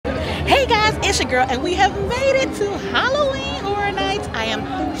guys, it's your girl, and we have made it to Halloween Horror Nights. I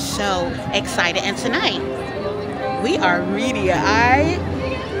am so excited, and tonight we are media.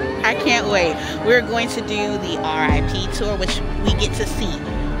 I can't wait. We're going to do the RIP tour, which we get to see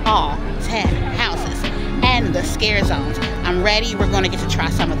all 10 houses and the scare zones. I'm ready. We're going to get to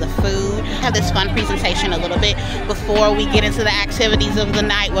try some of the food, have this fun presentation a little bit before we get into the activities of the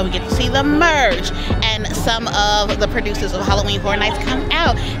night, where we get to see the merge, and some of the producers of Halloween Horror Nights come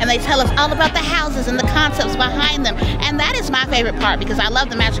out and they tell us all about the houses and the concepts behind them. And that is my favorite part, because I love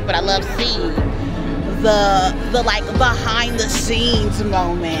the magic, but I love seeing the like behind the scenes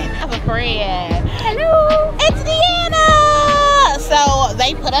moment. I have a friend. Hello, it's Deanna. So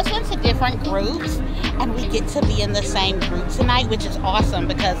they put us into different groups, and we get to be in the same group tonight, which is awesome,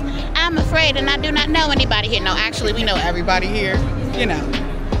 because I'm afraid and I do not know anybody here. No, actually we know everybody here, you know.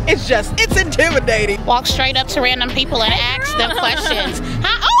 It's intimidating. Walk straight up to random people and ask them questions.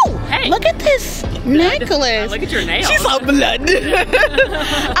 Hi, oh, hey, look at this necklace. Look at your nails. She's all blood.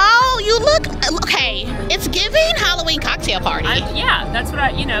 Oh, you look, okay, it's giving Halloween cocktail party. Yeah, that's what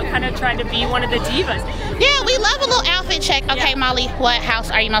I, kind of trying to be one of the divas. Yeah, we love a little outfit check. Okay, yeah. Molly, what house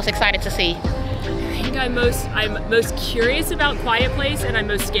are you most excited to see? I think I'm most curious about Quiet Place, and I'm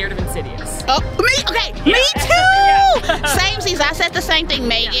most scared of Insidious. Oh, me? Okay, yeah. Me too! Yeah. Samesies, I said the same thing,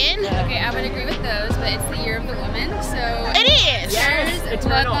 Megan. Yeah. Okay, I would agree with those, but it's the year of the woman, so... It is! Yes,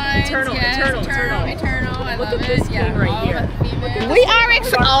 eternal. I Look love at this thing right here. We are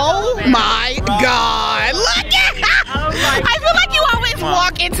oh my god! Look at I feel like you always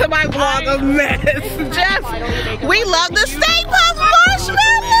walk into my vlog a mess. Just, we love the Stay Puft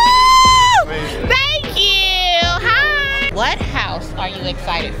Marshmallow! Thank you! Hi! What house are you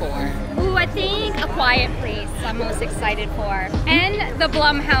excited for? Ooh, I think A Quiet Place I'm most excited for. And the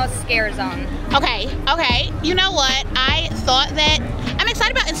Blumhouse Scare Zone. Okay. You know what? I thought that I'm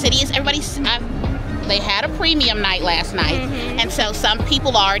excited about Insidious. They had a premium night last night, and so some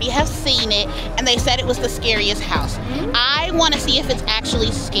people already have seen it, and they said it was the scariest house. I want to see if it's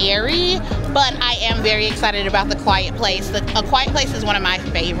actually scary, but I am very excited about The Quiet Place. A Quiet Place is one of my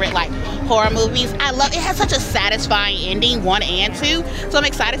favorite horror movies. I love it. It has such a satisfying ending, 1 and 2, so I'm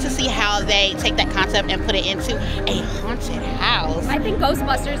excited to see how they take that concept and put it into a haunted house. I think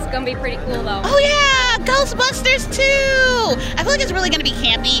Ghostbusters is gonna be pretty cool though. Oh yeah, Ghostbusters too! I feel like it's really gonna be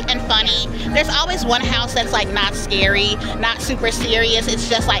campy and funny. There's always one house that's like not scary, not super serious. It's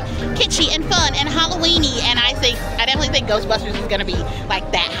just like kitschy and fun and Halloweeny, and I definitely think Ghostbusters is gonna be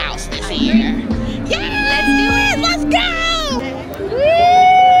like that house this year. Yeah, let's do it! Let's go!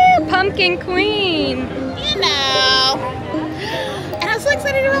 Woo! Pumpkin Queen. You know. And I'm so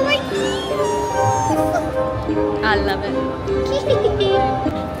excited about my I love it.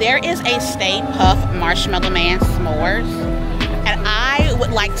 There is a Stay Puft Marshmallow Man s'mores, and I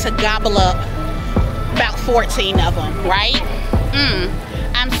would like to gobble up about 14 of them, right?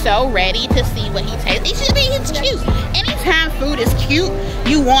 I'm so ready to see what he tastes. It's cute. Anytime food is cute,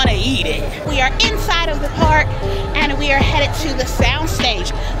 you want to eat it. We are inside of the park, and we are headed to the sound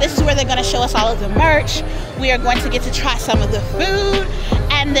stage. This is where they're going to show us all of the merch. We are going to get to try some of the food,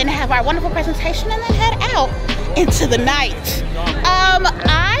 and then have our wonderful presentation, and then head out into the night.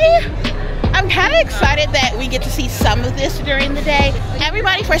 I'm kind of excited that we get to see some of this during the day.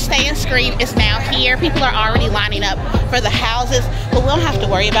 Everybody for Stay and Scream is now here. People are already lining up for the houses, but we don't have to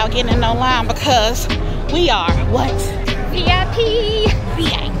worry about getting in no line, because we are what? VIP.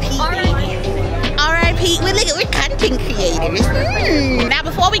 R.I.P. We're content creators. Now,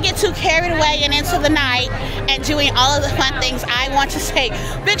 before we get too carried away and into the night and doing all of the fun things, I want to say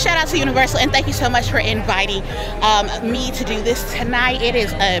big shout out to Universal, and thank you so much for inviting me to do this tonight. It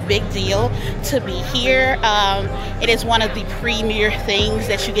is a big deal to be here. It is one of the premier things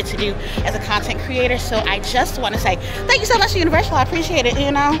that you get to do as a content creator, so I just want to say thank you so much to Universal. I appreciate it.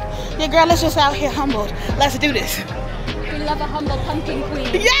 Your girl is just out here humbled. Let's do this. We love a humble pumpkin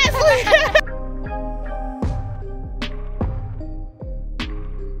queen. Yes!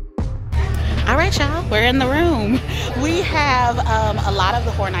 All right, y'all, we're in the room. We have a lot of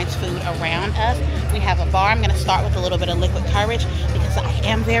the Horror Nights food around us. We have a bar. I'm going to start with a little bit of liquid courage, because I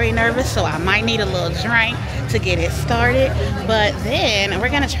am very nervous, so I might need a little drink to get it started. But then we're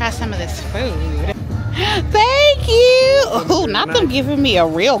going to try some of this food. Thank you. Oh, not them giving me a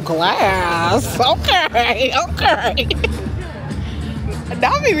real glass. Okay.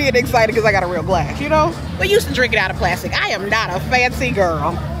 Now I'm being excited because I got a real glass, you know? We used to drink it out of plastic. I am not a fancy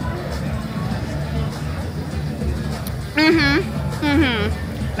girl.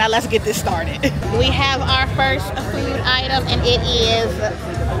 Now let's get this started. We have our first food item, and it is,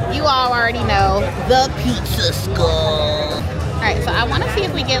 you all already know, the pizza skull. Alright, so I want to see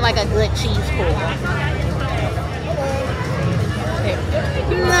if we get like a good cheese pool.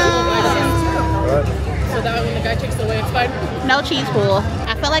 No. So that way when the guy takes it away, it's fine? No cheese pool.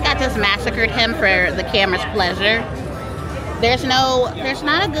 I feel like I just massacred him for the camera's pleasure. There's not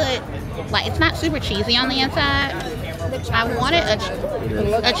a good, like, it's not super cheesy on the inside. I wanted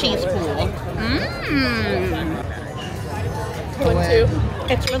a cheese pool. Mmm.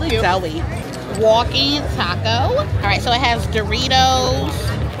 It's really doughy. Walking taco. Alright, so it has Doritos,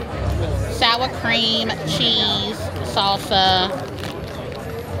 sour cream, cheese, salsa,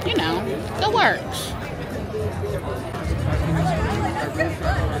 you know, the works.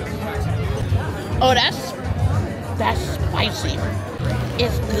 Oh, that's spicy.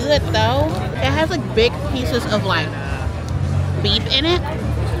 It's good though. It has like big pieces of like beef in it.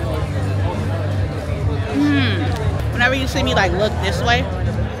 Whenever you see me like look this way,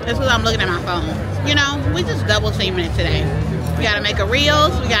 it's because I'm looking at my phone. You know, we just double teaming it today. We gotta make a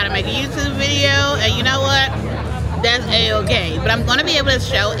Reels, we gotta make a YouTube video, and you know what? That's a-okay. But I'm gonna be able to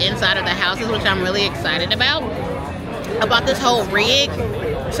show inside of the houses, which I'm really excited about this whole rig,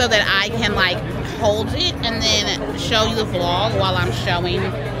 so that I can like hold it and then show you the vlog while I'm showing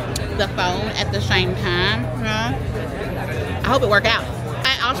the phone at the same time. I hope it worked out.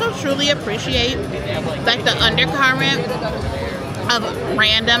 I also truly appreciate like the undercurrent of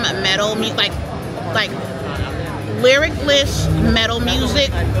random metal music, like lyricless metal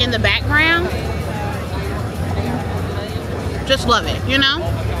music in the background. Just love it, you know?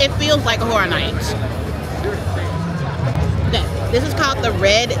 It feels like Horror Nights. Okay, this is called the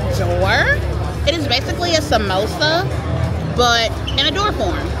Red Door. It is basically a samosa, but in a door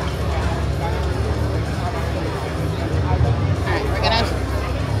form. Alright, we're gonna...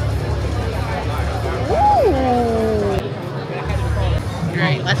 Ooh!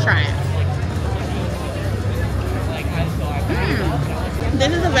 Alright, let's try it.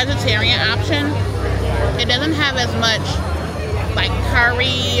 This is a vegetarian option. It doesn't have as much like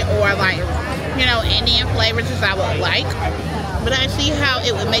curry or like, you know, Indian flavors as I would like. But I see how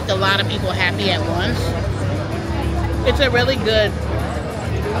it would make a lot of people happy at once. It's a really good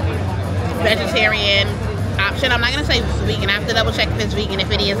vegetarian option. I'm not going to say vegan. I have to double check if it's vegan. If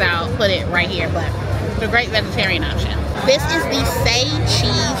it is, I'll put it right here. But it's a great vegetarian option. This is the Say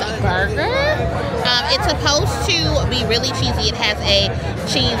Cheese Burger. It's supposed to be really cheesy. It has a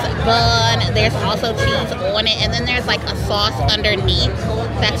cheese bun. There's also cheese on it. And then there's like a sauce underneath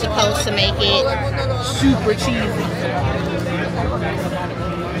that's supposed to make it super cheesy.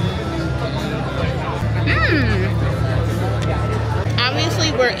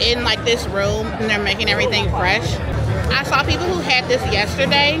 Obviously, we're in like this room and they're making everything fresh. I saw people who had this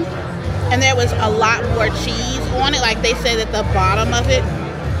yesterday and there was a lot more cheese on it. Like they said that the bottom of it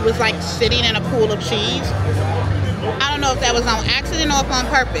was like sitting in a pool of cheese. I don't know if that was on accident or if on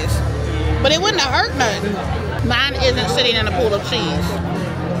purpose, but it wouldn't have hurt nothing. Mine isn't sitting in a pool of cheese,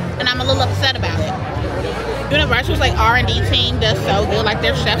 and I'm a little upset about it. Universal's like R&D team does so good. Like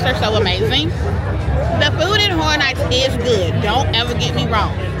their chefs are so amazing. The food in Horror Nights is good. Don't ever get me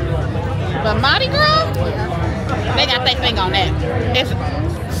wrong. But Mardi Gras, they got their thing on that. It's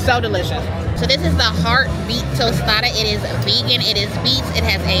so delicious. So this is the Heartbeat Tostada. It is vegan. It is beets. It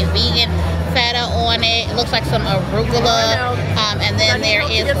has a vegan feta on it. It looks like some arugula. And then there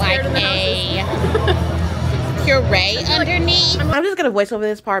is like a puree underneath. I'm just gonna voice over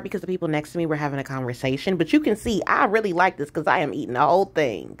this part because the people next to me were having a conversation. But you can see I really like this because I am eating the whole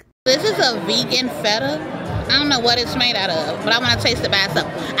thing. This is a vegan feta. I don't know what it's made out of, but I want to taste it by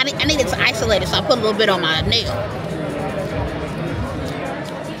itself. I need it to isolate it, so I put a little bit on my nail.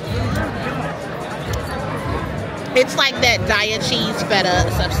 It's like that diet cheese feta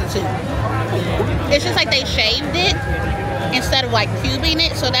substitute. It's just like they shaved it instead of like cubing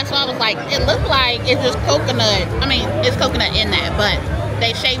it, so that's why I was like, it looked like it's just coconut. I mean, it's coconut in that, but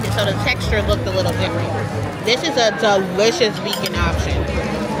they shaved it so the texture looked a little different. This is a delicious vegan option.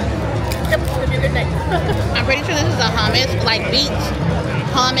 Yep, have a good night. I'm pretty sure this is a hummus, like beets,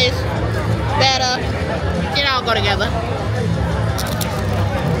 hummus, feta, it all go together.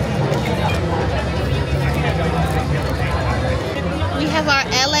 We have our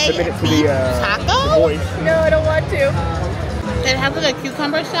LA beef taco. No, I don't want to. It has like a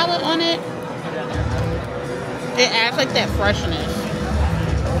cucumber salad on it. It adds like that freshness.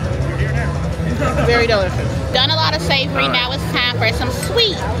 Very delicious. Done a lot of savory, now it's time for some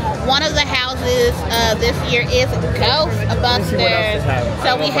sweet. One of the houses this year is Ghostbusters.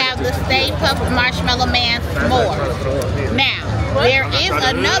 So we have the Stay Puft Marshmallow Man s'more. Now, there is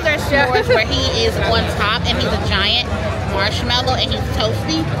another s'mores where he is on top and he's a giant. marshmallow and he's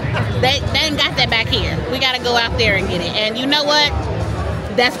toasty. They ain't got that back here. We gotta go out there and get it. And you know what?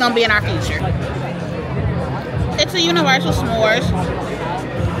 That's gonna be in our future. It's a universal s'mores.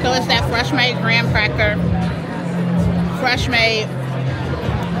 So it's that fresh made graham cracker, fresh made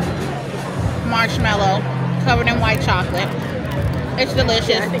marshmallow covered in white chocolate. It's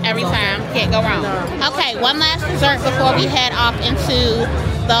delicious every time. Can't go wrong. Okay, one last dessert before we head off into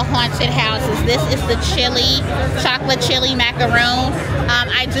the haunted houses. This is the chocolate chili macaroon.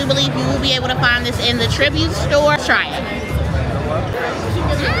 I do believe you will be able to find this in the Tribute store. Try it.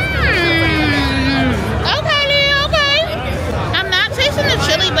 Okay. I'm not tasting the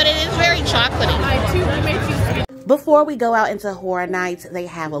chili, but it is very chocolatey. Before we go out into Horror Nights, they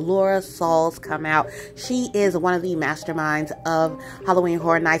have Laura Sauls come out. She is one of the masterminds of Halloween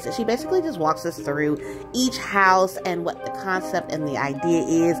Horror Nights, and she basically just walks us through each house and what the concept and the idea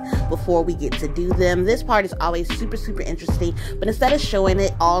is before we get to do them. This part is always super, super interesting, but instead of showing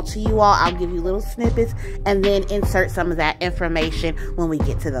it all to you all, I'll give you little snippets and then insert some of that information when we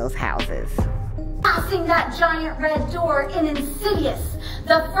get to those houses. Passing that giant red door in Insidious,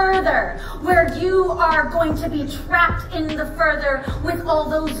 the Further, where you are going to be trapped in the Further with all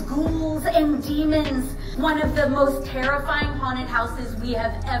those ghouls and demons. One of the most terrifying haunted houses we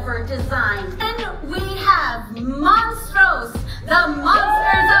have ever designed. And we have Monstros, the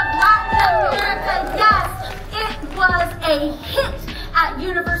Monsters of Latin America. Yes, it was a hit at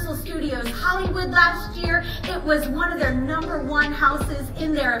Universal Studios Hollywood last year. It was one of their #1 houses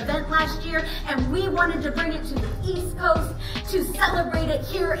in their event last year, and we wanted to bring it to the East Coast to celebrate it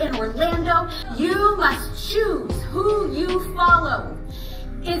here in Orlando. You must choose who you follow.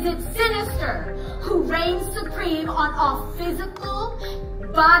 Is it Sinister, who reigns supreme on all physical,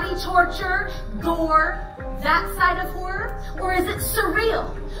 body torture, gore, that side of horror? Or is it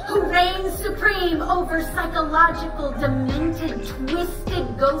Surreal, who reigns supreme over psychological, demented,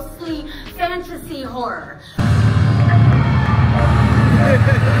 twisted, ghostly fantasy horror?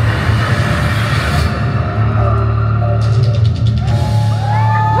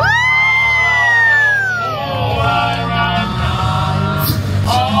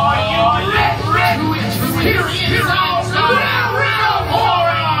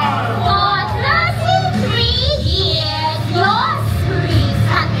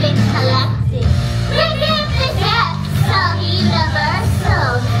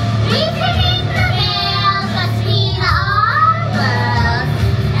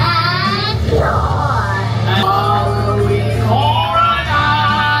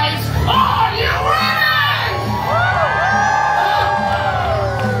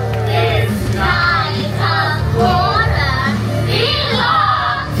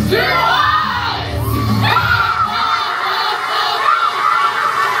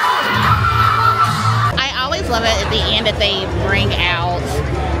 That they bring out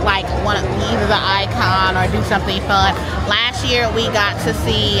like either the icon or do something fun. Last year we got to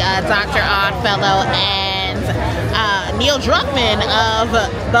see Dr. Oddfellow and Neil Druckmann of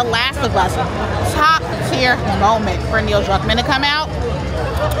The Last of Us. Top tier moment for Neil Druckmann to come out.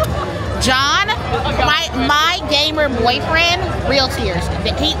 John, my gamer boyfriend, real tears.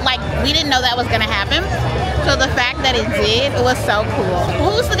 We didn't know that was gonna happen. So the fact that it did, it was so cool.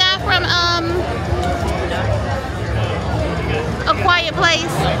 Who's the guy from A Quiet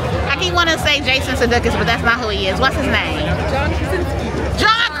Place? I keep wanting to say Jason Sudeikis, but that's not who he is. What's his name? John Krasinski.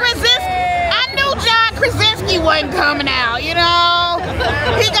 John Krasinski. I knew John Krasinski wasn't coming out, you know?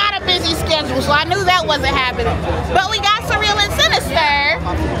 He got a busy schedule, so I knew that wasn't happening. But we got Surreal and Sinister,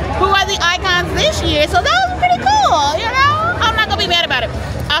 who are the icons this year, so that was pretty cool, you know? I'm not gonna be mad about it.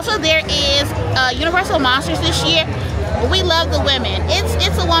 Also, there is Universal Monsters this year. We love the women.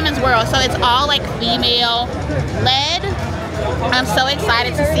 It's a woman's world, so it's all like female led. I'm so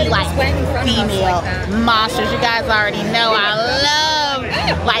excited to see like female monsters. You guys already know I love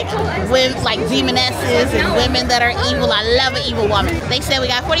like demonesses and women that are evil. I love an evil woman. They said we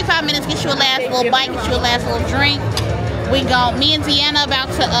got 45 minutes, get you a last little bite, get you a last little drink. Me and Deanna about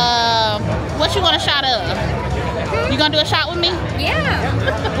to what you want a shot of? You gonna do a shot with me?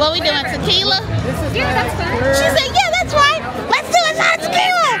 Yeah. What we doing? Tequila? Yeah, that's fine. She said, yeah, that's right. Let's do a shot of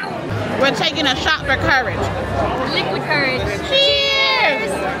tequila. We're taking a shot for courage. Liquid courage.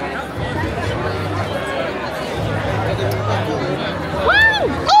 Cheers! Woo!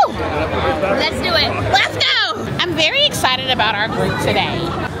 Ooh! Let's do it. Let's go! I'm very excited about our group today.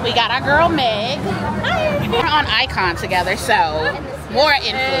 We got our girl Meg. We're on Icon together, so more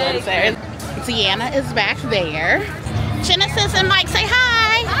influencers. Deanna is back there. Genesis and Mike, say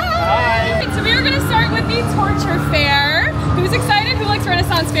hi. Hi. So we are going to start with the Torture Fair. Who's excited? Who likes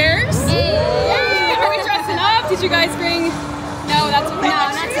Renaissance fairs? Yay! Are we dressing up? Did you guys bring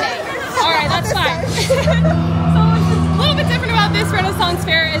So what's a little bit different about this Renaissance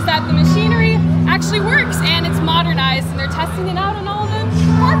Fair is that the machinery actually works and it's modernized, and they're testing it out on all the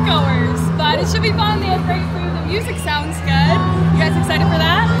park goers. But it should be fun. They have great food. The music sounds good. You guys excited for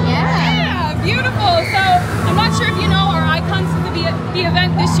that? Yeah, beautiful. So I'm not sure if you know, our icons of the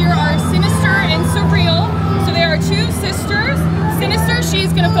event this year are Sinister and Surreal. So there are two sisters. Sinister,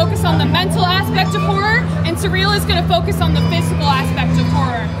 she's going to focus on the mental aspect of horror, and Surreal is going to focus on the physical aspect of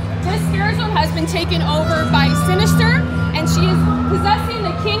horror. This scare zone has been taken over by Sinister, and she is possessing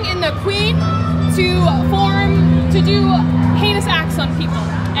the king and the queen to do heinous acts on people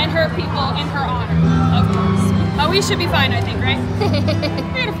and hurt people in her honor, of course. But we should be fine, I think, right?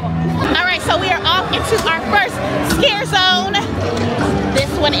 Beautiful. All right, so we are off into our first scare zone. This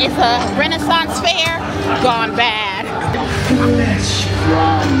one is a Renaissance Fair gone bad. Flesh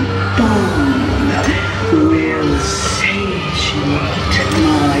from bone will satiate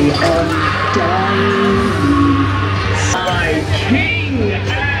my undying needs. My king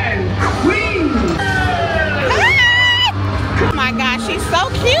and queen! Oh my gosh, she's so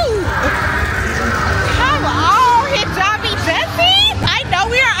cute. Come on, Hijabi Jessie. I know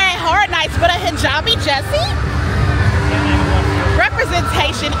we are at Horror Nights, but a Hijabi Jessie?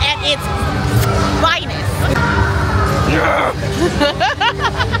 Representation at its finest.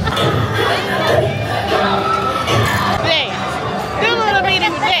 Dance. Do a little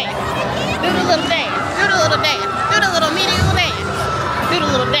medium dance. Do the little dance. Do the little dance. Do the little medium dance. Do the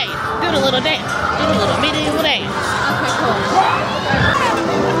little dance. Do the little dance. Do the little medium dance. Okay, cool.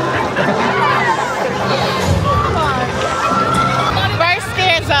 First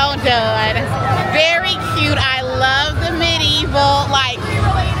scare zone done. Very cute. I love the medieval. Like,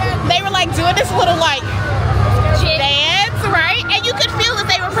 they were like doing this little like dance, right? And you could feel that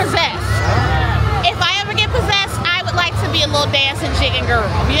they were possessed. If I ever get possessed, I would like to be a little dancing chicken girl,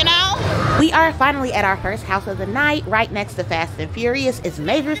 you know? We are finally at our first house of the night. Right next to Fast and Furious is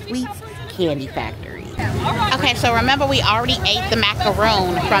Major Sweets Candy Factory. Okay, so remember we already ate the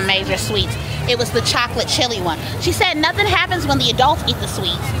macaroon from Major Sweets. It was the chocolate chili one. She said nothing happens when the adults eat the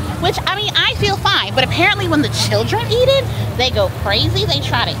sweets, which, I mean, I feel fine. But apparently when the children eat it, they go crazy. They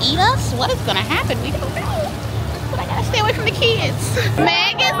try to eat us. What is going to happen? We don't know. But I got to stay away from the kids.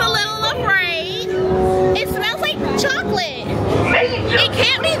 Meg is a little afraid. It smells like chocolate. It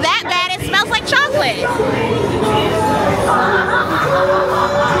can't be that bad. It smells like chocolate.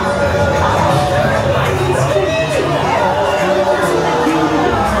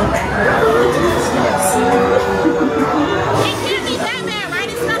 It can't be that bad, right?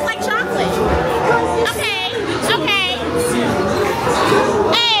 It smells like chocolate. Okay, okay.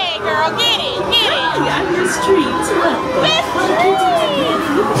 Hey, girl, get it, get it. Got the streets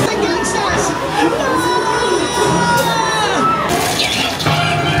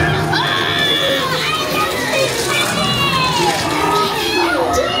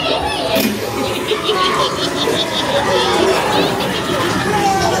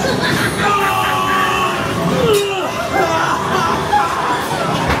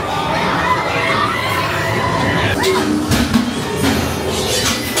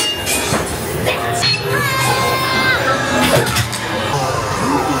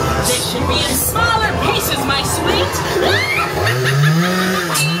should be in smaller pieces, my sweet.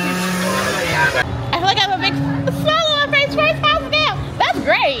 I feel like I have a big smile on my face. First house now. That's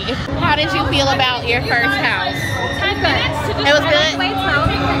great. How did you feel about your first house? 10 minutes to just It was good? Wait,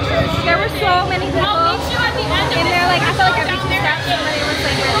 there were so many people in there, like, I felt like every 2 steps somebody was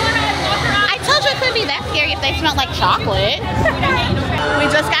like, I told you it couldn't be that scary if they smelled like chocolate. We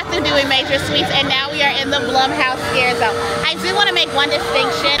just got through doing Major Sweets, and now we are in the Blumhouse Scare Zone. I do want to make one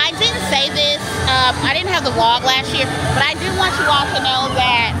distinction. I didn't say this. I didn't have the vlog last year, but I do want you all to know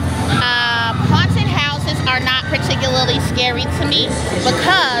that haunted houses are not particularly scary to me,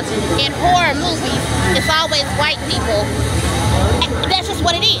 because in horror movies, it's always white people. That's just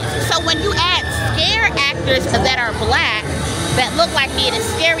what it is. So when you add scare actors that are black, that look like me, it is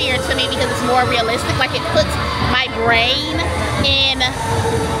scarier to me because it's more realistic. Like, it puts my brain in,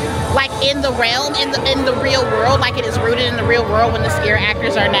 like, in the realm, in the real world, like it is rooted in the real world when the scare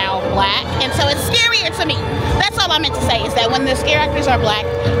actors are now black. And so it's scarier to me. That's all I meant to say, is that when the scare actors are black,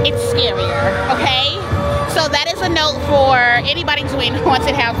 it's scarier, okay? So that is a note for anybody doing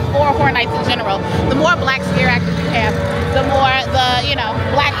haunted houses or horror nights in general. The more black scare actors you have, the more the, you know,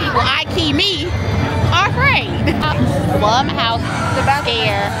 black people, i.e. me, are afraid. Blumhouse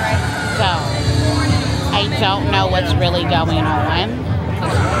Scare Zone. I don't know what's really going on.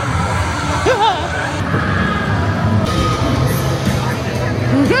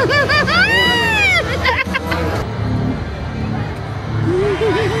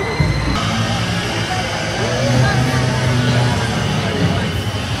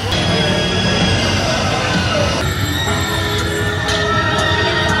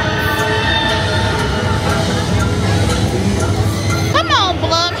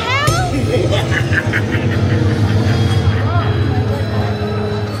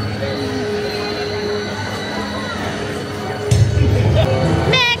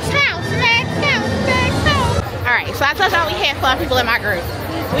 ahead, fun people in my group.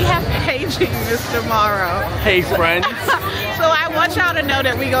 We have Paige and Mr. Morrow. Hey, friends. So I want y'all to know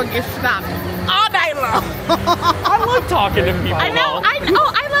that we gonna get stopped all night long. I love talking to people. I know. I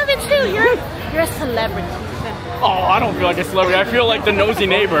love it too. You're a celebrity. Oh, I don't feel like a celebrity. I feel like the nosy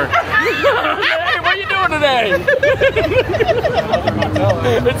neighbor. Hey, what are you doing today?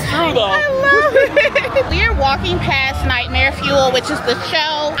 It's true though. I love it. We are walking past Nightmare Fuel, which is the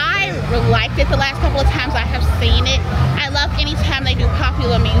show. I liked it the last couple of times I have seen it. I love anytime they do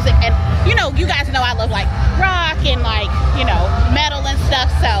popular music, and you know, you guys know I love like rock and like, you know, metal and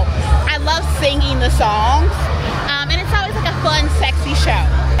stuff. So I love singing the songs, and it's always like a fun, sexy show.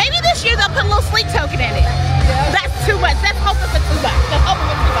 Maybe this year they'll put a little Sleep Token in it. That's too much. That's hoping for too much. That's hoping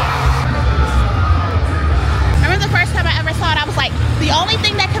for too much. I remember the first time I ever saw it, I was like, the only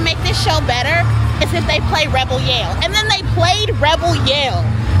thing that can make this show better is if they play Rebel Yell. And then they played Rebel Yell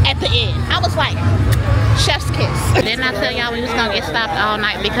at the end. I was like, chef's kiss. Didn't I tell y'all we was gonna get stopped all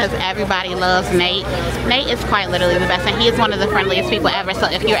night because everybody loves Nate? Nate is quite literally the best, and he is one of the friendliest people ever. So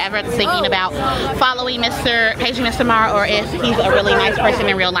if you're ever thinking about following Paige and Mr. Morrow, or if he's a really nice person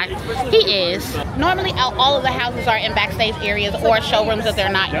in real life, he is. Normally all of the houses are in backstage areas or showrooms that they're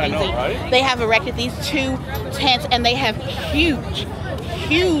not using. They have erected these 2 tents, and they have huge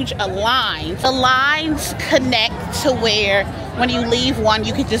lines. The lines connect to where when you leave one,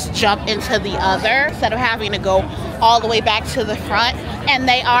 you can just jump into the other instead of having to go all the way back to the front. And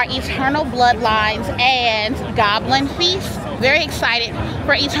they are Eternal Bloodlines and Goblin Feast. Very excited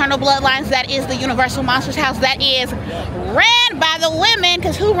for Eternal Bloodlines. That is the Universal Monsters house that is ran by the women,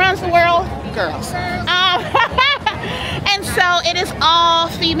 because who runs the world? Girls. And so it is all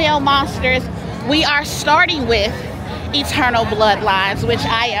female monsters. We are starting with Eternal Bloodlines, which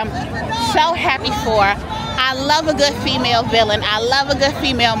I am so happy for. I love a good female villain. I love a good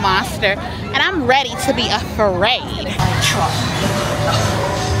female monster. And I'm ready to be afraid.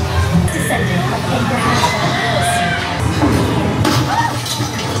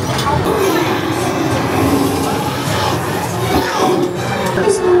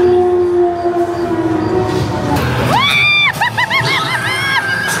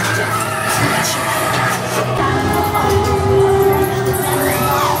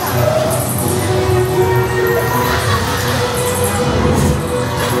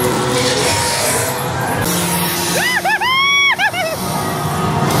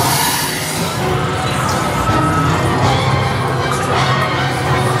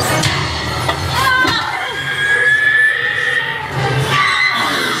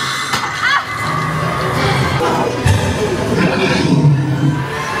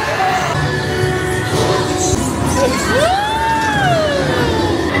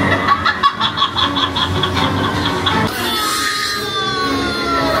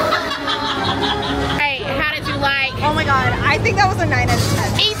 I think that was a 9 out of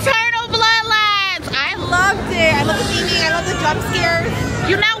 10. Eternal Bloodlines! I loved it. I love the theming. I love the jump scares.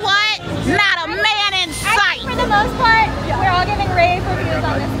 You know what? Not a man in sight. For the most part, we're all giving rave reviews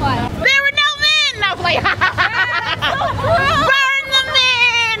on this one. There were no men! No, play. Burn the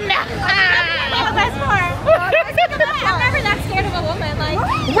men! That's the best part. I'm never that scared of a woman. Like,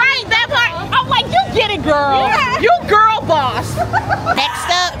 right, that part. I'm like, you get it, girl. Yeah. You girl boss. Next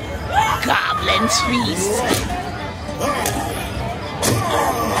up, Goblin's Feast.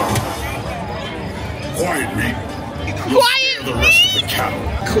 Quiet meat. Quiet meat.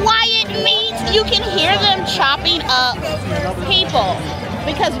 Quiet meat. You can hear them chopping up people.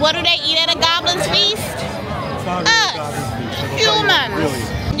 Because what do they eat at a Goblin's Feast? Us. Humans.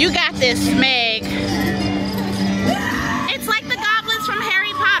 You got this, Meg. It's like the goblins from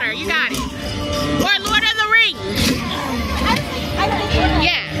Harry Potter. You got it. Or Lord of the Rings.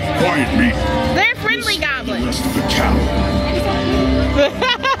 Yeah. Quiet meat. They're friendly goblins.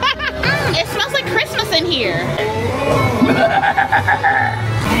 It smells like Christmas in here.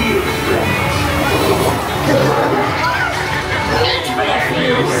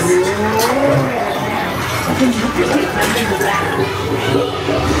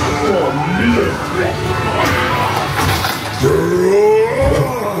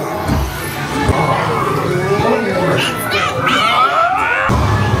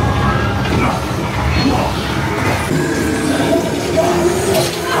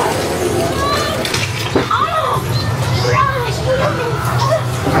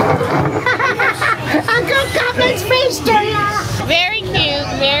 Very cute,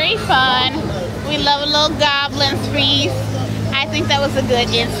 very fun. We love a little Goblin's Feast. I think that was a good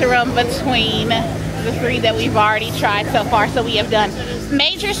interim between the 3 that we've already tried so far. So we have done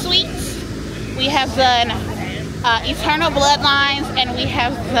Major Sweets, we have done Eternal Bloodlines, and we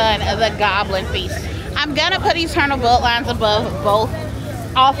have done the Goblin Feast. I'm gonna put Eternal Bloodlines above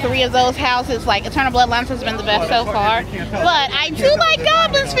all three of those houses. Like Eternal Bloodlines has been the best so far, but I do like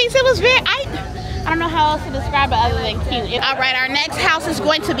Goblin's Feast. It was very, I don't know how else to describe it other than cute. All right, our next house is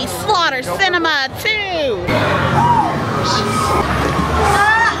going to be Slaughter Cinema 2.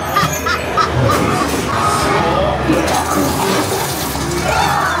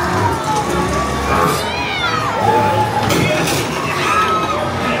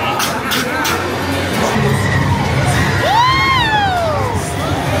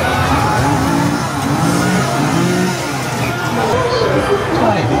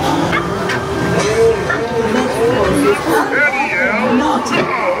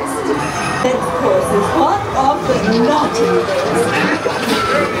 Next course is part of the naughty list.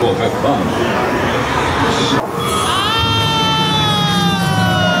 We'll have fun.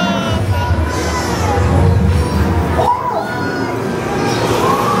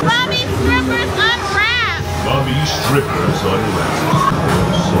 Mommy Strippers Unwrapped. Mommy Strippers Unwrapped.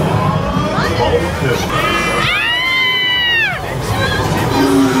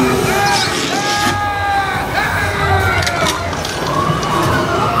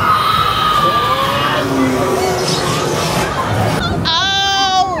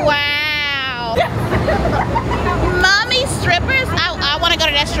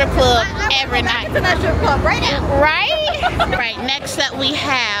 Strip club every night. It's a strip club right now. Right? Right. Next up we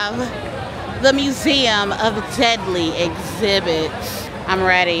have the Museum of Deadly Exhibits. I'm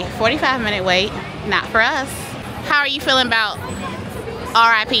ready. 45-minute wait. Not for us. How are you feeling about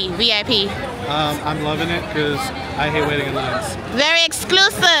RIP, VIP? I'm loving it because I hate waiting in lines. Very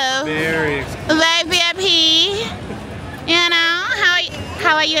exclusive. Very exclusive. Very VIP. You know,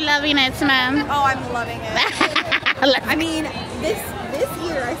 how are you loving it, ma'am? Oh, I'm loving it. I mean, this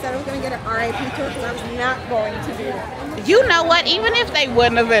year I said I was going to get an RIP tour because I was not going to do it. You know what? Even if they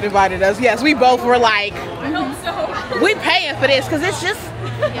wouldn't have invited us, yes, we both were like, I hope so. We paying for this because it's just,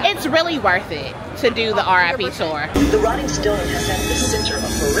 it's really worth it to do the RIP tour. The Rotting Stone has at the center of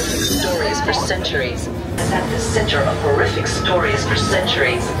horrific stories for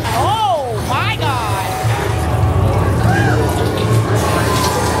centuries. Oh my God.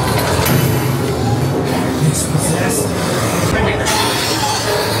 It's possessed.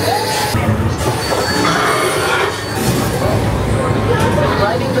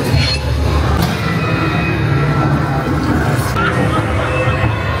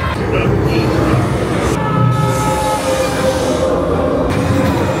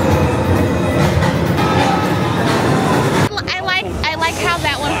 I like how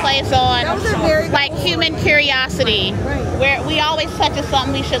that one plays on like human curiosity, where we always touch on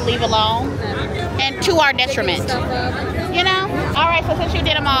something we should leave alone, and to our detriment. You know? All right, so since you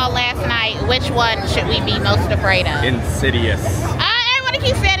did them all last night, which one should we be most afraid of? Insidious. I want to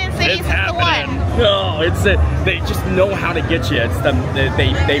keep saying Insidious. It's the one. No, it's they just know how to get you. It's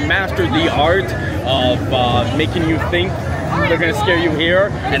they mastered the art of making you think they're gonna scare you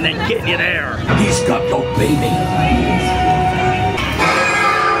here and then getting you there. He's got no baby.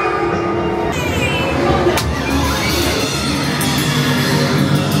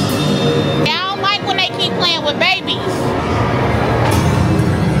 I don't like when they keep playing with babies.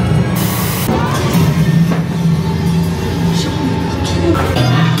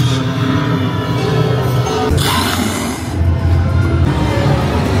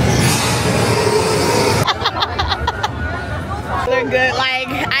 They're good. Like,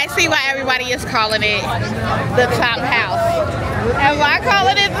 I see why everybody is calling it the top house. Am I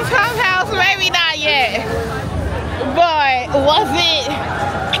calling it the top house? Maybe not yet. But was it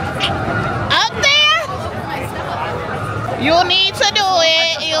up there? You'll need to do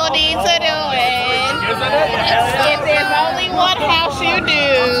it. You'll need to do it. If there's only one house you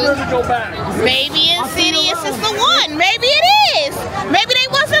do, maybe Insidious is the one. Maybe it is. Maybe they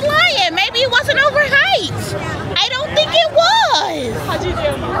wasn't lying. Maybe it wasn't overhyped. I don't think it was. How'd you do?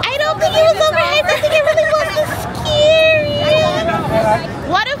 I don't think it was overhyped. I think it really was the scariest.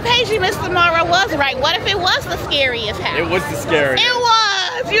 What if Paige Miss Tomorrow was right? What if it was the scariest house? It was the scariest. It was.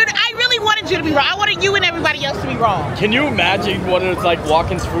 I really wanted you to be wrong. I wanted you and everybody else to be wrong. Can you imagine what it's like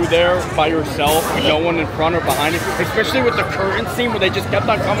walking through there by yourself with no one in front or behind you? Especially with the curtain scene where they just kept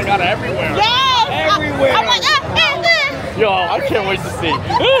on coming out of everywhere. Yes! Everywhere. I'm like, Yo, I can't wait to see.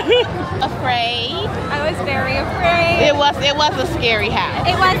 Afraid? I was very afraid. It was a scary house.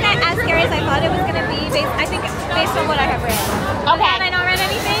 It wasn't as scary as I thought it was going to be, I think, based on what I have read. Okay. Had I not read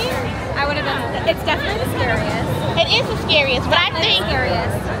anything, I would have been. It's definitely the scariest. It is the scariest, but I think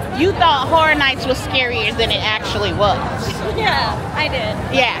you thought Horror Nights was scarier than it actually was. Yeah, I did.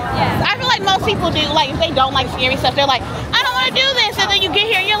 Yeah. I feel like most people do, like, if they don't like scary stuff, they're like, I don't want to do this, and then you get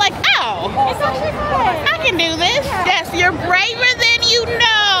here and you're like, oh, It's actually fun. I can do this. Yes, you're braver than you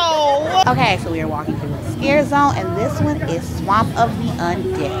know. Okay, so we are walking through the scare zone, and this one is Swamp of the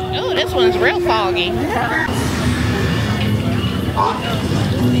Undead. Oh, this one's real foggy.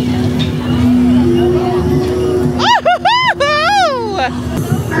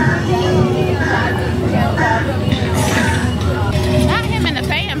 Not him in the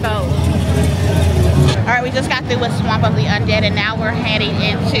fan boat. Alright, we just got through with Swamp of the Undead, and now we're heading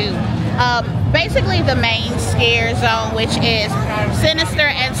into basically the main scare zone, which is Sinister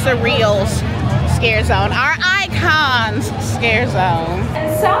and Surreal's scare zone. Our icons scare zone.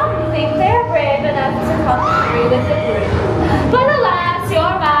 Some think they're brave enough to come through with the broom. But alas,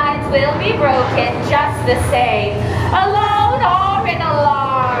 your minds will be broken just the same. Alone or in a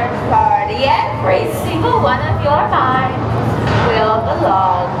large party, every single one of your minds will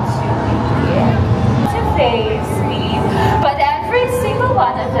belong to you. To face me, but every single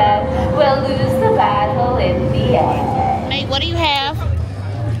one of them will lose the battle in the end. Nate, what do you have?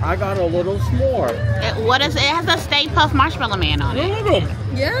 I got a little s'more. What is it? It has a Stay Puft Marshmallow Man on it.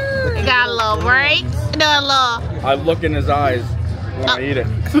 Yeah. It got a little break. Do a little. I look in his eyes when I eat it.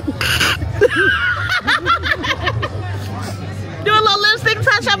 Do a little lipstick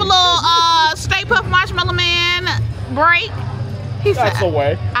touch up, a little Stay Puft Marshmallow Man break. He That's said, the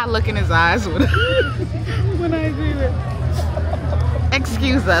way. I look in his eyes when I do it.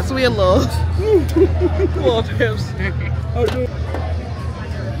 Excuse us, we a little tipsy.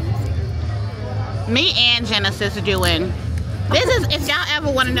 Me and Genesis are doing. This is if y'all ever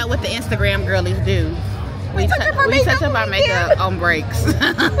want to know what the Instagram girlies do. We touch up our makeup on breaks. We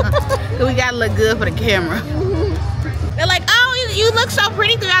gotta look good for the camera. They're like, oh, you look so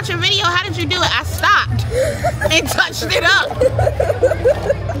pretty throughout your video. How did you do it? I stopped and touched it up.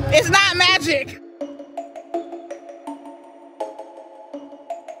 It's not magic.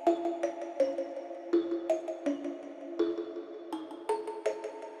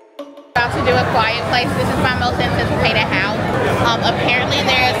 About to do A Quiet Place. This is my most anticipated house. Apparently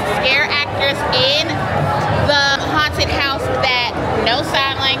there's scare actors in the haunted house that know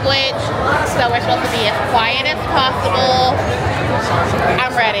sign language, so we're supposed to be as quiet as possible.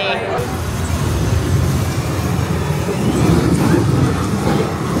 I'm ready.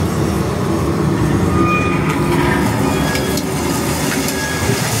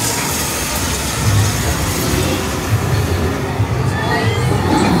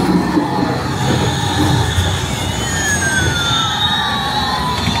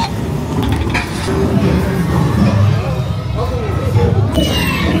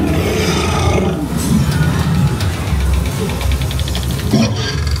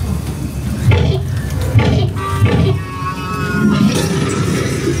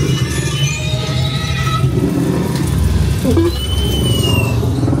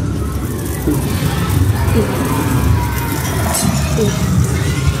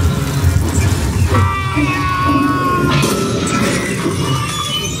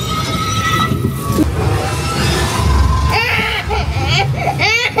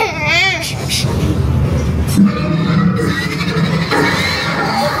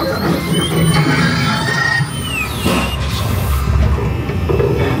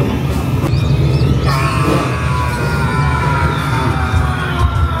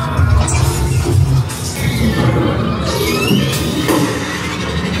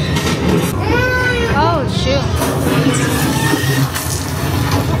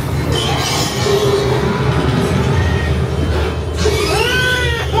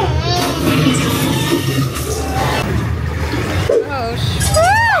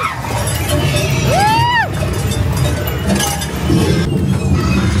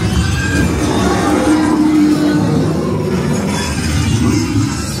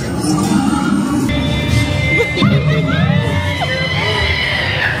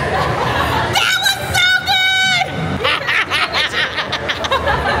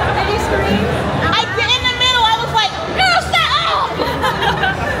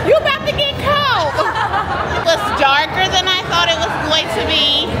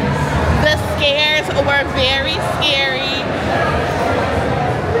 Were very scary,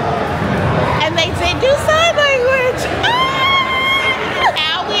 and they did do sign language.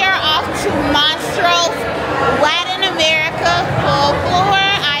 Now we are off to Monstros Latin America full floor.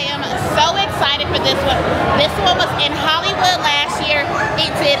 I am so excited for this one. This one was in Hollywood last year. It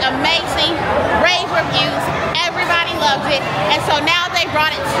did amazing, rave reviews. Everybody loved it. And so now they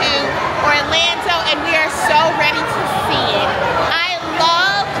brought it to Orlando, and we are so ready to see it. I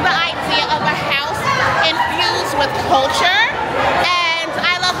love the idea of a house infused with culture, and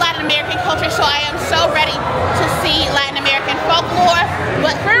I love Latin American culture, so I am so ready to see Latin American folklore,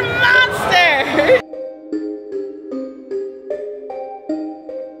 but for Monster.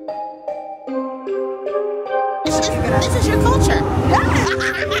 This is your culture.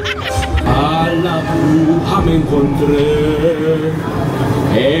 A la bruja me encontré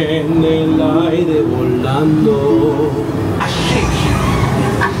en el aire volando. A shake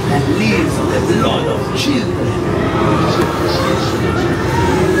that lives on the blood of children.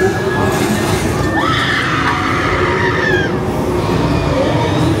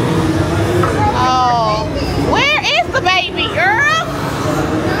 Oh, where is the baby, girl?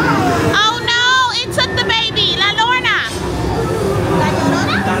 Oh no, it took the baby, La Lorna.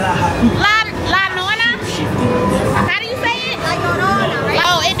 La Nona? How do you say it? La Llorona, right?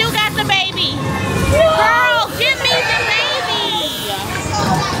 Oh, it do got the baby. Girl, give me the baby.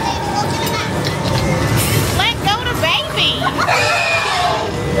 Let go the baby.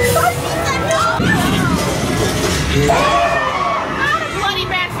 Not a bloody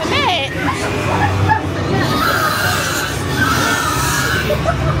bassinet.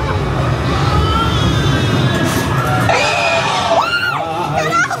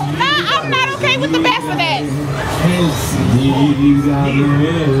 I'm not okay with the bassinet.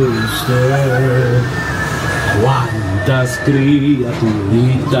 Dígame usted cuántas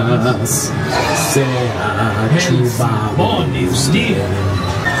criaturitas se ha chupado usted.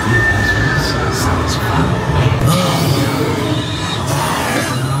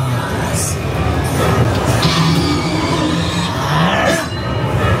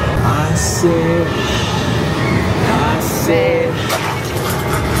 I said.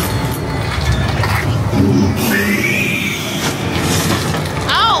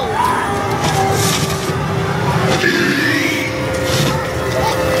 Oh!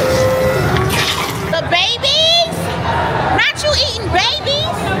 The babies? Not you eating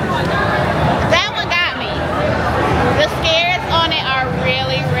babies? That one got me. The scares on it are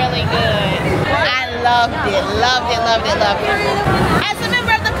really, really good. I loved it, loved it, loved it, loved it. As a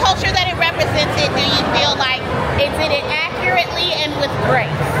member of the culture that it represented, do you feel like it did it accurately and with grace?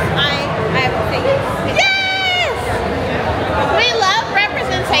 I have to say yes. Yes! We love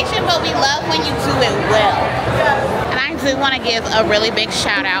representation, but we love when you do it well. And I do want to give a really big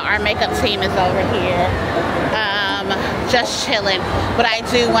shout out. Our makeup team is over here. Just chilling, but I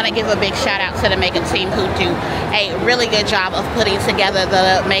do want to give a big shout out to the makeup team who do a really good job of putting together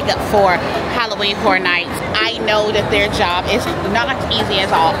the makeup for Halloween Horror Nights. I know that their job is not easy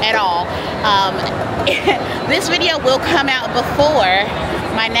at all. This video will come out before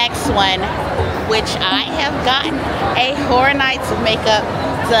my next one, which I have gotten a Horror Nights makeup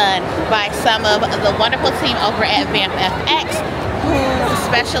done by some of the wonderful team over at Vamp FX, who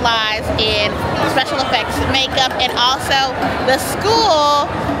specialize in special effects makeup, and also the school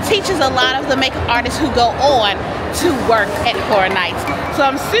teaches a lot of the makeup artists who go on to work at Horror Nights. So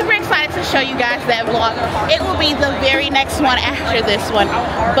I'm super excited to show you guys that vlog. It will be the very next one after this one,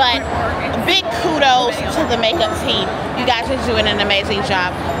 but big kudos to the makeup team. You guys are doing an amazing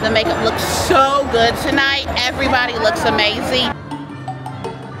job. The makeup looks so good tonight. Everybody looks amazing.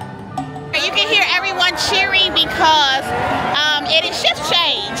 You can hear everyone cheering because it is shift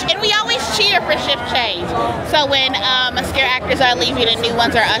change, and we always cheer for shift change. So when scare actors are leaving and new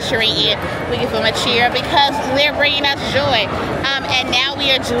ones are ushering in, we give them a cheer because they're bringing us joy. And now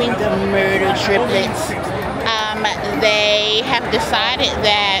we are doing the murder triplets. They have decided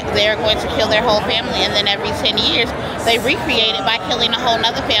that they're going to kill their whole family, and then every 10 years they recreate it by killing a whole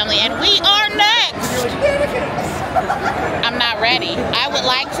nother family, and we are next. I'm not ready. I would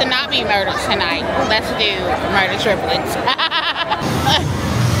like to not be murdered tonight. Let's do murder triplets.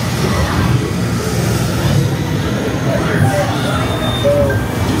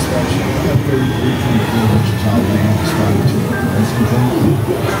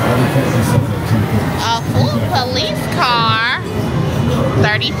 A full police car,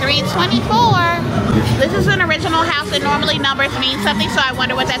 3324. This is an original house that normally numbers mean something, so I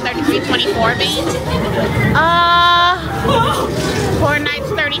wonder what that 3324 means. Horror Nights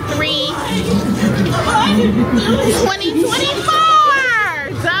 33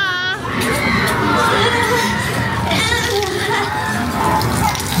 2024. Duh.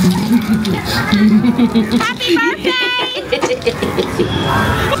 Happy birthday!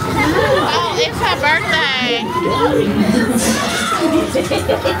 Oh, it's her birthday.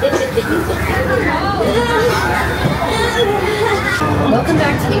 Welcome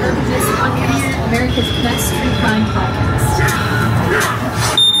back to the Urban News Podcast, America's best true crime podcast.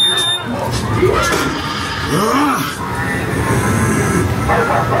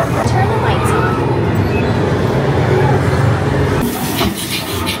 Turn the lights on.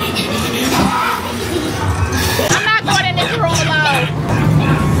 I'm not going in this room alone.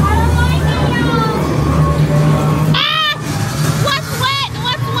 Ah! What's wet?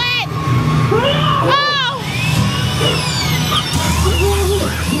 What's wet? Oh!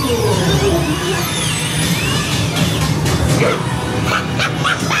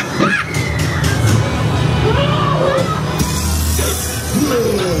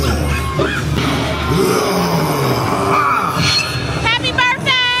 Happy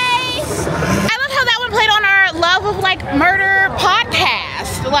birthdays! I love how that one played on our Love of like Murder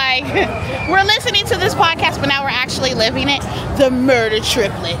podcast. Like, we're listening to this podcast, but now we're actually living it. The Murder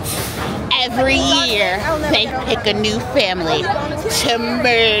Triplets. Every year, they pick a new family to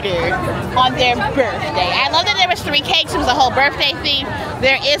murder on their birthday. I love that there was 3 cakes. It was a whole birthday theme.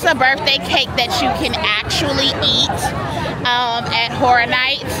 There is a birthday cake that you can actually eat at Horror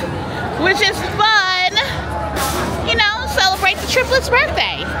Nights, which is fun. You know, celebrate the triplets'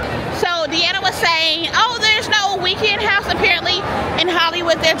 birthday. So Deanna was saying, oh, there's no weekend house. Apparently in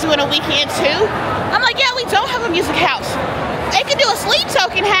Hollywood, they're doing a weekend too. I'm like, yeah, we don't have a music house. They could do a sleep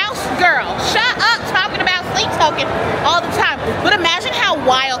token house. Girl, shut up talking about sleep token all the time. But imagine how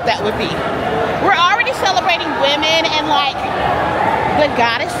wild that would be. We're already celebrating women and like the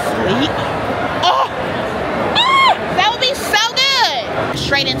goddess sleep. Oh, that would be so good.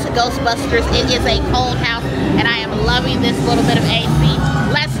 Straight into Ghostbusters. It is a cold house and I am loving this little bit of AC.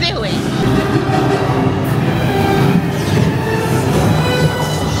 Let's do it.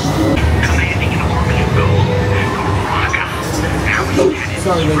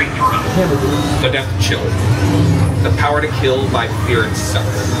 The death chill. The power to kill by fear itself.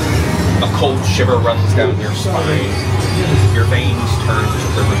 A cold shiver runs down your spine. Your veins turn to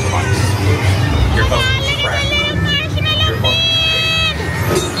rivers of ice. Your bones crack. Your lungs ache.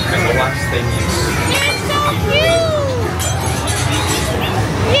 And the last thing you see is the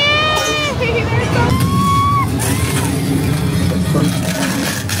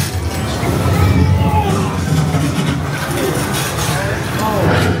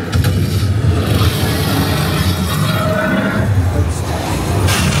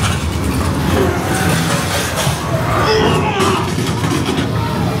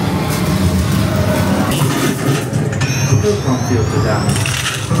filter down.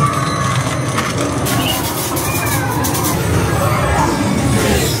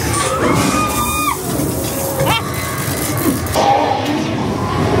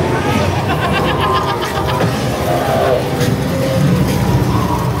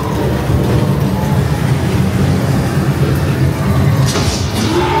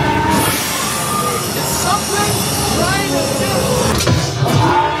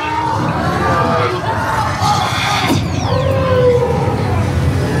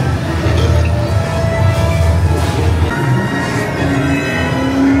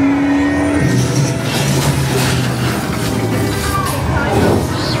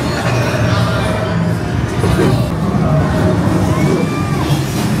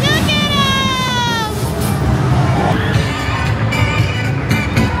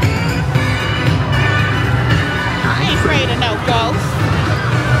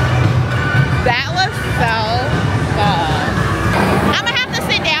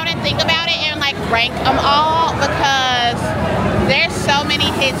 rank them all because there's so many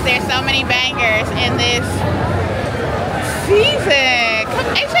hits, there's so many bangers in this season.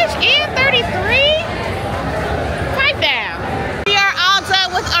 HHN 33? Pipe down. We are all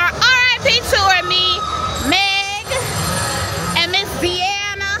done with our RIP tour. Me, Meg, and Miss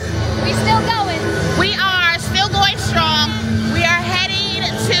Deanna. We still going. We are still going strong. We are heading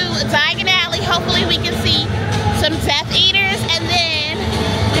to Diagon Alley. Hopefully we can see some Death Eaters, and then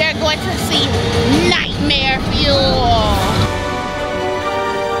they're going to see Nightmare Fuel.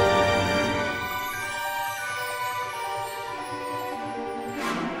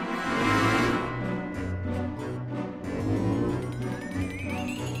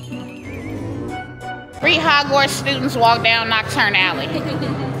 Three Hogwarts students walk down Nocturne Alley.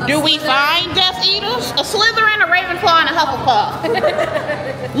 Do we find Death Eaters? A Slytherin, a Ravenclaw, and a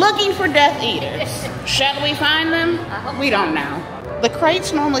Hufflepuff. Looking for Death Eaters. Shall we find them? We don't know. The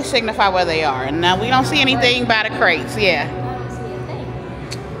crates normally signify where they are, and now we don't see anything by the crates, yeah.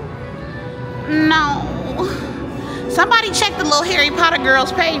 No. Somebody check the little Harry Potter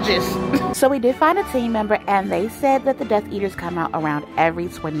girls' pages. So we did find a team member, and they said that the Death Eaters come out around every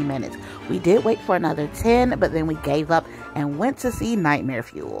 20 minutes. We did wait for another 10, but then we gave up and went to see Nightmare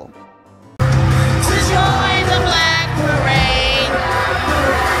Fuel. Join the Black Parade.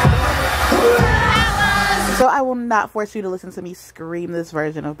 So I will not force you to listen to me scream this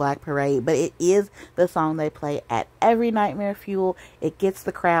version of Black Parade, but it is the song they play at every Nightmare Fuel. It gets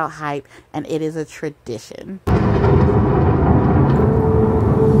the crowd hype, and it is a tradition.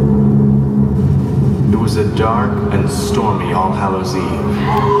 It was a dark and stormy All Hallows Eve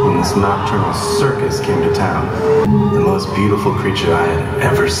when this nocturnal circus came to town. The most beautiful creature I had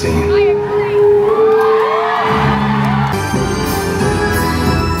ever seen.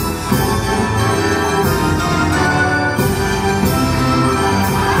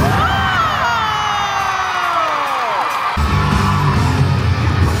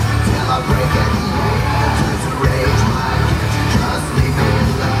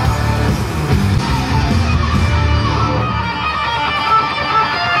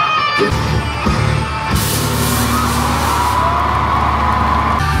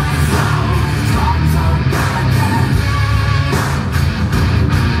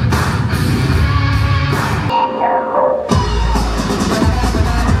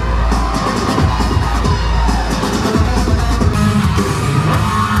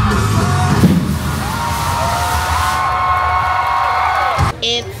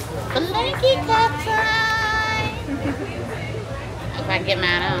 I get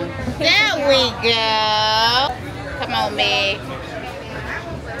mine on. There we go. Come on, Meg.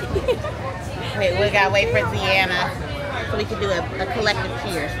 Wait, we gotta wait for Deanna so we can do a collective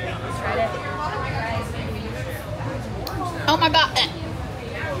cheers. Oh my God.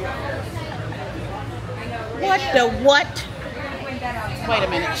 What the what? Wait a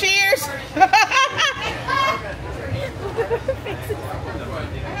minute. Cheers.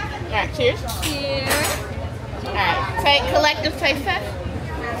 All right, cheers. Cheers. All right, take collective taste test.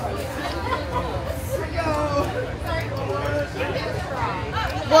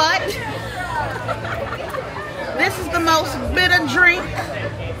 What? This is the most bitter drink.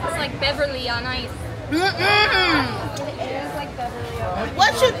 It's like Beverly on ice.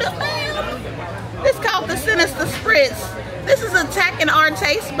 What you do, man? This called the Sinister Spritz. This is attacking our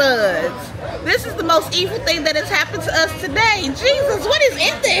taste buds. This is the most evil thing that has happened to us today. Jesus, what is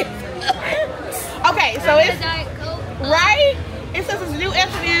in this? Okay, so it's right. It says it's new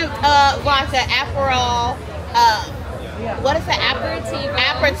Amsterdam vodka, Aperol. What is it?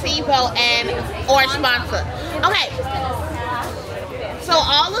 Aperitivo and Orange Monster. Okay. So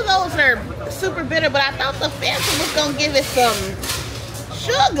all of those are super bitter, but I thought the Fanta was gonna give it some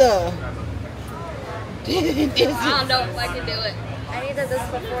sugar. I don't know if I can do it. I needed this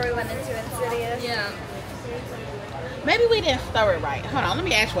before we went into Insidious. Yeah. Maybe we didn't stir it right. Hold on, let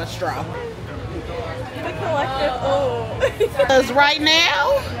me ask what straw. The collective. Oh. Because right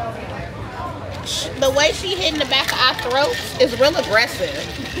now, the way she hitting the back of our throats is real aggressive.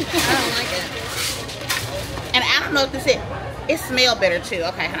 I don't like it. And I don't know if this is. It smells bitter too.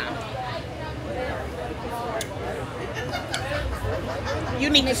 Okay, hold on. You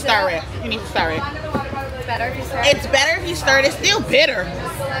need to stir it. You need to stir it. Better if you stir it? It's better if you stir it. It's still bitter.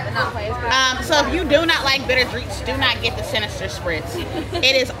 So if you do not like bitter drinks, do not get the Sinister Spritz.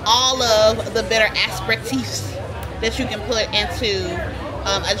 It is all of the bitter aperitifs that you can put into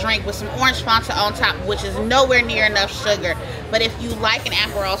a drink with some orange Fanta on top, which is nowhere near enough sugar. But if you like an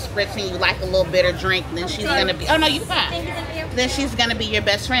Aperol Spritz and you like a little bitter drink, then she's gonna be. Oh no, you fine. Thank you. Then she's gonna be your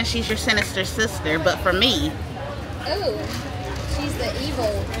best friend. She's your sinister sister. But for me, ooh, she's the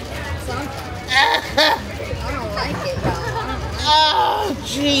evil something. I don't like it, y'all. Oh,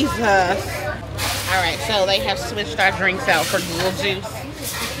 Jesus. Alright, so they have switched our drinks out for Ghoul Juice.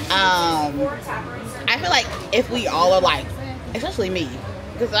 I feel like if we all are like, especially me,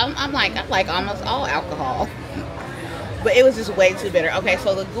 because I'm like almost all alcohol. But it was just way too bitter. Okay,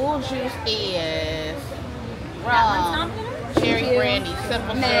 so the Ghoul Juice is rum, cherry brandy,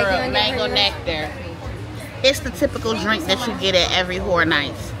 simple syrup, mango nectar. It's the typical drink that you get at every Horror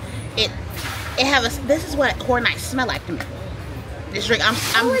Nights. This is what Horror Nights smell like to me. This drink,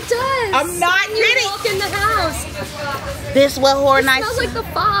 oh, it does. I'm not kidding. You walk in the house. This what Horror Nights smells like the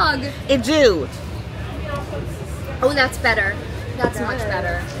fog. It do. Oh, that's better. That's much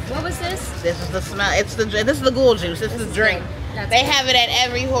better. What was this? This is the smell. This is the Ghoul Juice. This is the drink. They have it at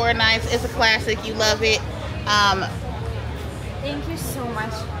every Horror Nights. It's a classic. You love it. Thank you so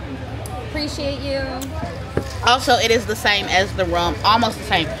much. Appreciate you. Also, it is the same as the rum, almost the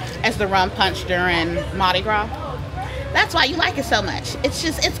same as the rum punch during Mardi Gras. That's why you like it so much. It's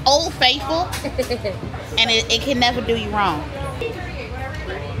just, it's Old Faithful, and it can never do you wrong.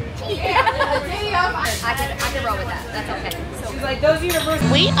 I can roll with that. That's okay.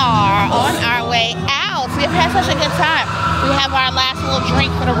 We are on our way out. We've had such a good time. We have our last little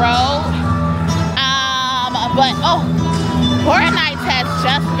drink for the road. But oh, Horror Nights has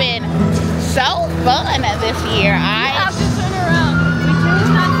just been so fun this year. I have to turn around. We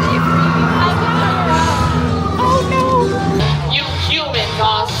cannot see for you. You have to turn around. Oh no! You humans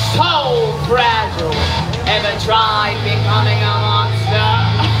are so fragile. Ever tried becoming a monster?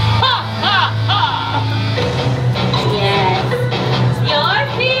 Ha ha ha! Yes, your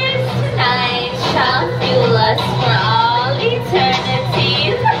fears tonight shall fuel us for all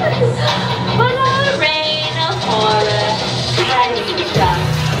eternity. But our reign of horror has just begun.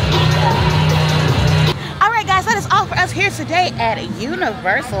 Alright guys, that is all for us here today at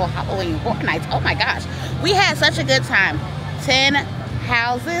Universal Halloween Horror Nights. Oh my gosh, we had such a good time. 10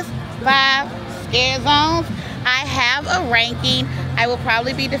 houses, 5 scare zones. I have a ranking. I will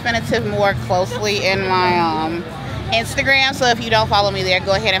probably be definitive more closely in my Instagram, so if you don't follow me there,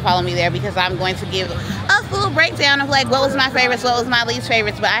 go ahead and follow me there, because I'm going to give a full breakdown of like what was my favorites, what was my least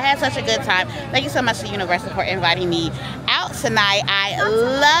favorites. But I had such a good time. Thank you so much to Universal for inviting me out tonight. I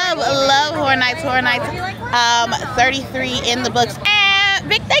love Horror Nights. 33 in the books. And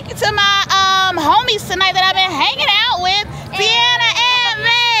big thank you to my homies tonight that I've been hanging out with, Deanna and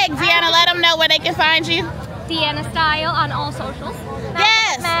Meg. Deanna, let them know where they can find you. Deanna Style on all socials.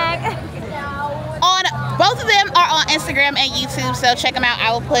 Yes. Meg. On both of them are on Instagram and YouTube, so check them out.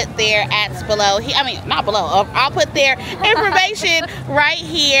 I will put their ads below. Not below. I'll put their information right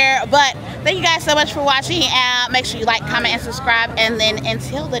here. But thank you guys so much for watching. Make sure you like, comment, and subscribe. And then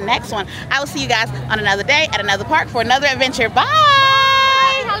until the next one, I will see you guys on another day at another park for another adventure. Bye.